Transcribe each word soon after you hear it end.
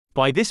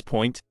By this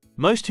point,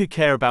 most who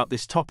care about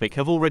this topic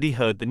have already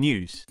heard the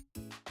news.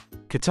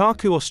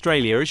 Kotaku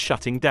Australia is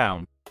shutting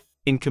down.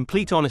 In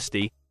complete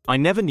honesty, I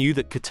never knew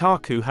that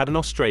Kotaku had an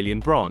Australian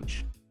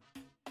branch.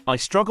 I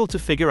struggle to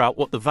figure out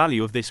what the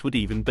value of this would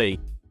even be.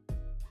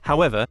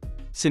 However,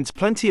 since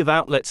plenty of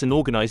outlets and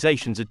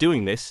organizations are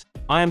doing this,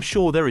 I am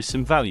sure there is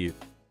some value.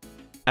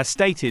 As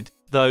stated,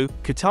 though,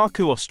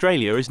 Kotaku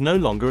Australia is no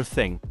longer a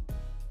thing.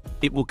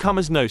 It will come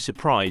as no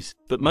surprise,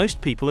 but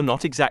most people are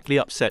not exactly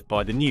upset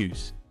by the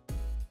news.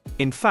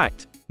 In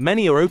fact,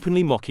 many are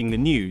openly mocking the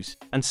news,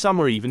 and some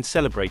are even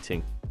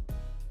celebrating.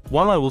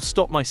 While I will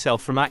stop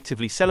myself from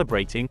actively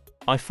celebrating,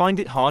 I find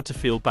it hard to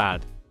feel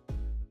bad.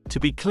 To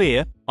be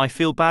clear, I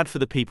feel bad for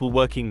the people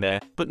working there,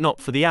 but not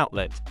for the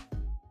outlet.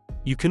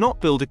 You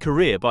cannot build a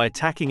career by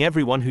attacking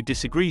everyone who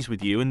disagrees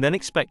with you and then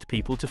expect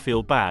people to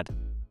feel bad.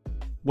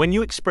 When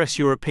you express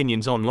your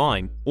opinions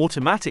online,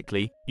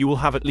 automatically, you will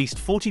have at least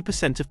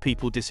 40% of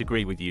people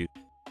disagree with you.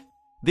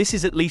 This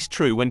is at least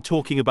true when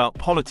talking about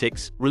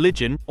politics,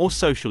 religion, or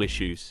social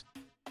issues.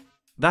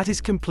 That is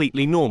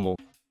completely normal.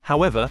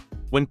 However,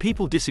 when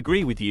people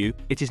disagree with you,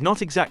 it is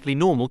not exactly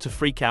normal to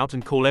freak out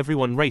and call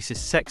everyone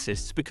racist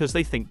sexists because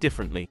they think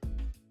differently.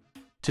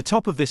 To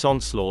top of this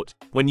onslaught,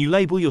 when you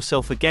label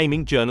yourself a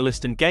gaming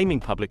journalist and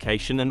gaming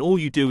publication and all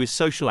you do is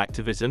social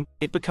activism,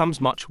 it becomes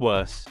much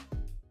worse.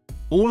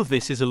 All of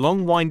this is a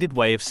long-winded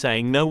way of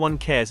saying no one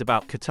cares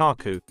about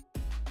Kotaku.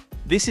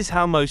 This is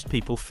how most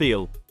people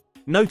feel.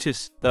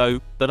 Notice, though,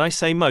 that I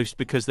say most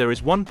because there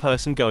is one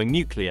person going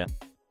nuclear.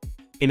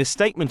 In a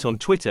statement on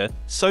Twitter,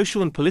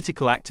 social and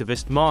political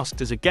activist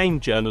masked as a game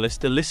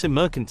journalist Alyssa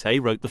Mercante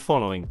wrote the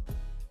following: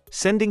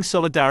 "Sending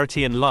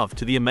solidarity and love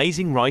to the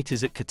amazing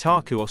writers at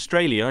Kotaku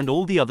Australia and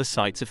all the other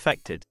sites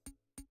affected.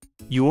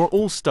 You are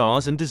all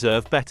stars and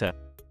deserve better.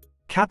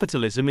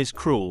 Capitalism is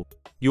cruel.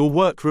 Your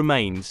work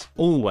remains,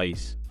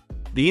 always.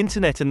 The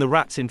internet and the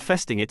rats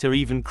infesting it are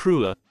even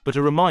crueler, but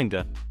a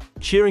reminder.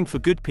 Cheering for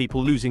good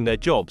people losing their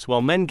jobs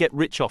while men get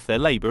rich off their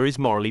labor is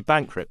morally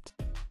bankrupt.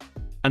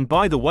 And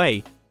by the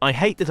way, I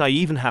hate that I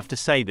even have to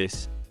say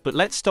this, but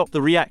let's stop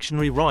the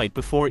reactionary ride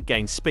before it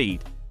gains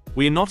speed.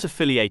 We are not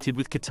affiliated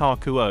with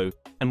Kotaku,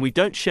 and we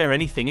don't share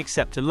anything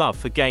except a love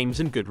for games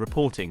and good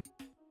reporting."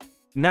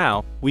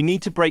 Now, we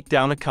need to break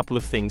down a couple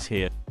of things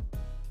here.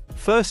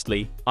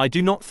 Firstly, I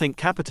do not think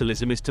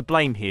capitalism is to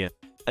blame here,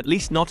 at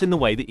least not in the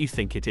way that you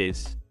think it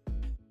is.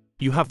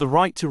 You have the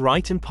right to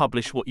write and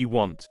publish what you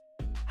want.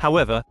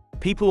 However,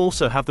 people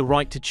also have the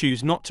right to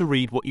choose not to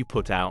read what you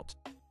put out.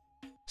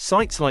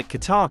 Sites like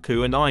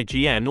Kotaku and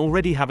IGN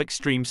already have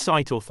extreme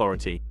site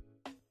authority.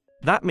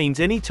 That means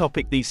any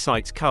topic these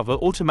sites cover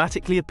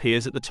automatically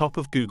appears at the top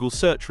of Google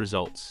search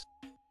results.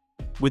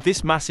 With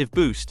this massive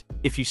boost,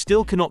 if you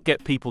still cannot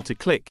get people to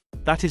click,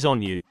 that is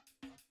on you.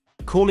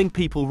 Calling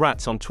people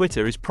rats on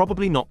Twitter is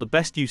probably not the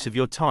best use of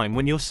your time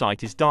when your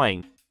site is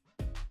dying.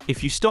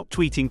 If you stop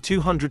tweeting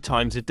 200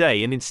 times a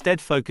day and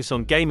instead focus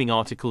on gaming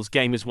articles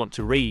gamers want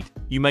to read,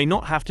 you may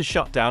not have to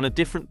shut down a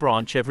different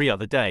branch every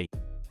other day.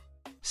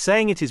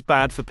 Saying it is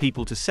bad for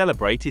people to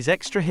celebrate is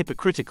extra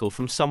hypocritical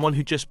from someone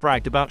who just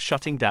bragged about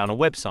shutting down a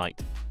website.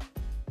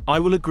 I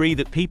will agree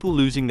that people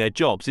losing their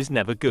jobs is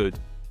never good.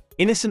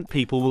 Innocent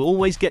people will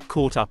always get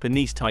caught up in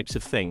these types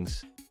of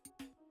things.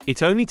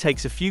 It only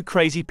takes a few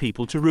crazy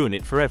people to ruin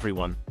it for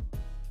everyone.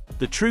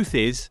 The truth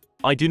is,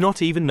 I do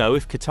not even know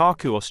if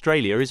Kotaku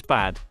Australia is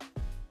bad.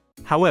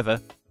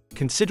 However,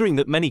 considering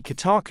that many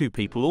Kotaku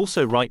people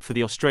also write for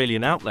the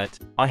Australian outlet,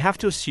 I have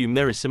to assume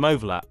there is some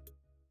overlap.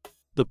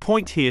 The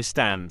point here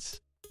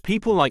stands.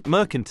 People like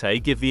Mercante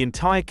give the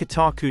entire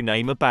Kotaku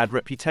name a bad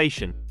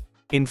reputation.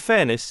 In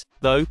fairness,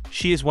 though,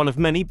 she is one of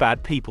many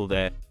bad people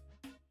there.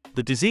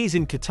 The disease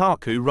in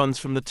Kotaku runs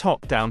from the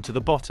top down to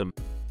the bottom.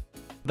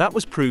 That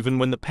was proven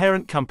when the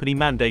parent company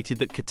mandated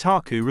that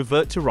Kotaku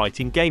revert to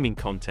writing gaming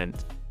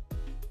content.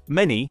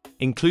 Many,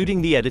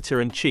 including the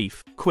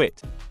editor-in-chief,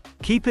 quit.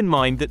 Keep in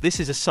mind that this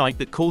is a site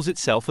that calls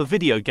itself a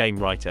video game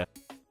writer.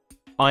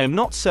 I am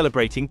not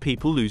celebrating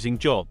people losing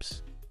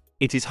jobs.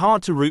 It is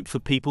hard to root for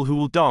people who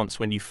will dance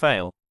when you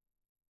fail.